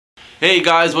Hey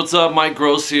guys, what's up? Mike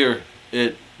Gross here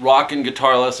at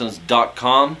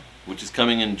rockinguitarlessons.com, which is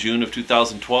coming in June of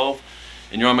 2012,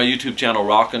 and you're on my YouTube channel,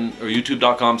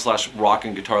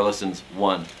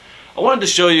 youtube.com/rockinguitarlessons1. I wanted to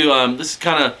show you, this is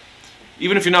kind of,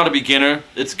 even if you're not a beginner,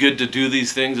 it's good to do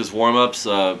these things as warm-ups.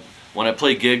 When I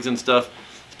play gigs and stuff,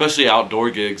 especially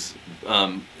outdoor gigs,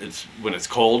 it's when it's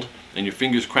cold and your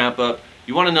fingers cramp up,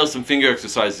 you want to know some finger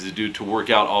exercises to do to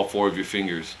work out all four of your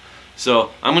fingers.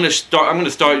 So I'm going to start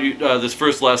this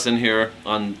first lesson here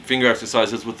on finger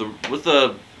exercises with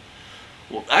the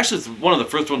well, actually it's one of the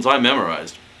first ones I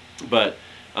memorized, but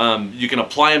you can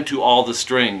apply them to all the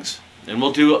strings, and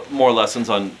we'll do more lessons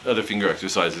on other finger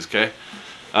exercises. Okay.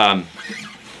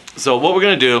 So what we're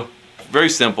going to do, very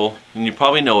simple, and you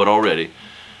probably know it already.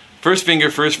 First finger,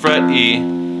 first fret, E.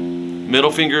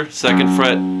 Middle finger, second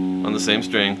fret on the same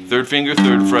string. Third finger,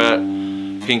 third fret.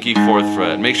 Pinky, fourth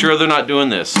fret. Make sure they're not doing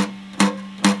this.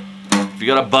 If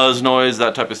you got a buzz noise,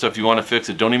 that type of stuff, you want to fix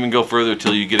it. Don't even go further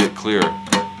till you get it clear.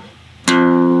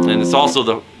 And it's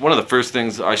also one of the first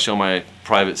things I show my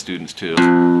private students too.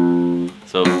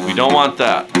 So we don't want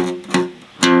that.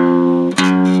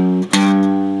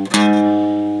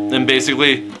 And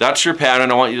basically, that's your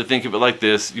pattern. I want you to think of it like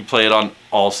this. You play it on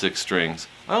all 6 strings.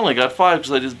 I only got 5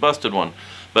 because I just busted one.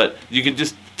 But you can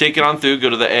just take it on through, go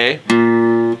to the A.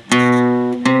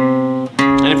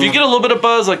 And if you get a little bit of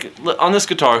buzz, like on this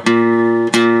guitar,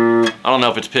 I don't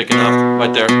know if it's picking up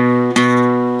right there.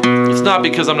 It's not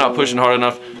because I'm not pushing hard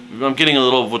enough. I'm getting a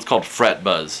little of what's called fret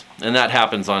buzz, and that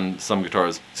happens on some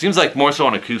guitars. Seems like more so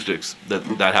on acoustics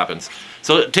that happens.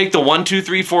 So take the 1, 2,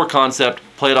 3, 4 concept,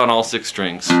 play it on all 6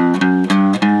 strings.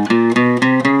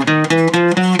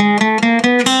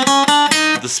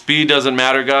 The speed doesn't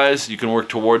matter, guys. You can work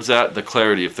towards that. The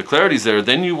clarity. If the clarity's there,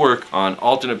 then you work on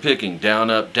alternate picking,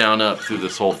 down, up, through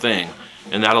this whole thing.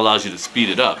 And that allows you to speed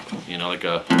it up. You know, like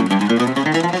a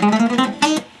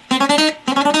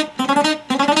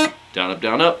down,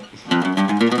 up.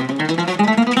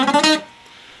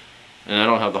 And I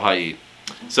don't have the high E.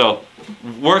 So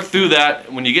work through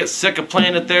that. When you get sick of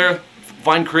playing it there,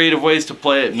 find creative ways to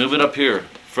play it. Move it up here,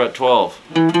 fret 12.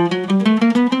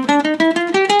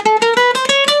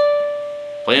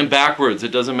 Playing backwards,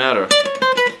 it doesn't matter.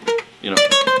 You know.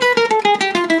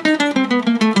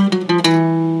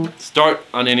 Start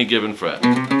on any given fret.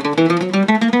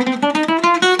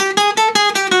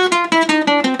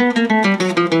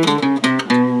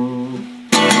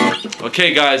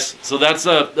 Okay guys, so that's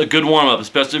a good warm-up,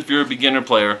 especially if you're a beginner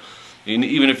player. And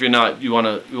even if you're not, you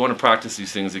want to practice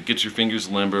these things. It gets your fingers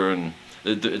limber, and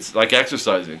it's like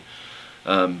exercising.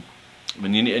 And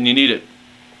you need it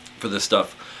for this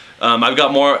stuff. I've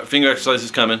got more finger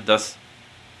exercises coming. That's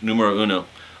numero uno.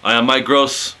 I am Mike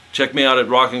Gross. Check me out at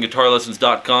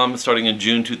rockinguitarlessons.com starting in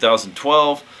June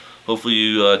 2012. Hopefully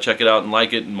you check it out and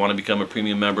like it and want to become a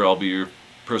premium member. I'll be your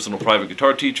personal private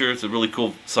guitar teacher. It's a really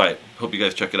cool site. Hope you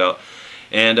guys check it out.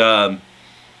 And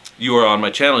you are on my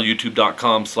channel,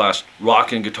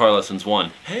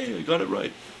 youtube.com/rockinguitarlessons1. Hey, I got it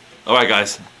right. Alright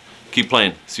guys, keep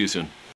playing. See you soon.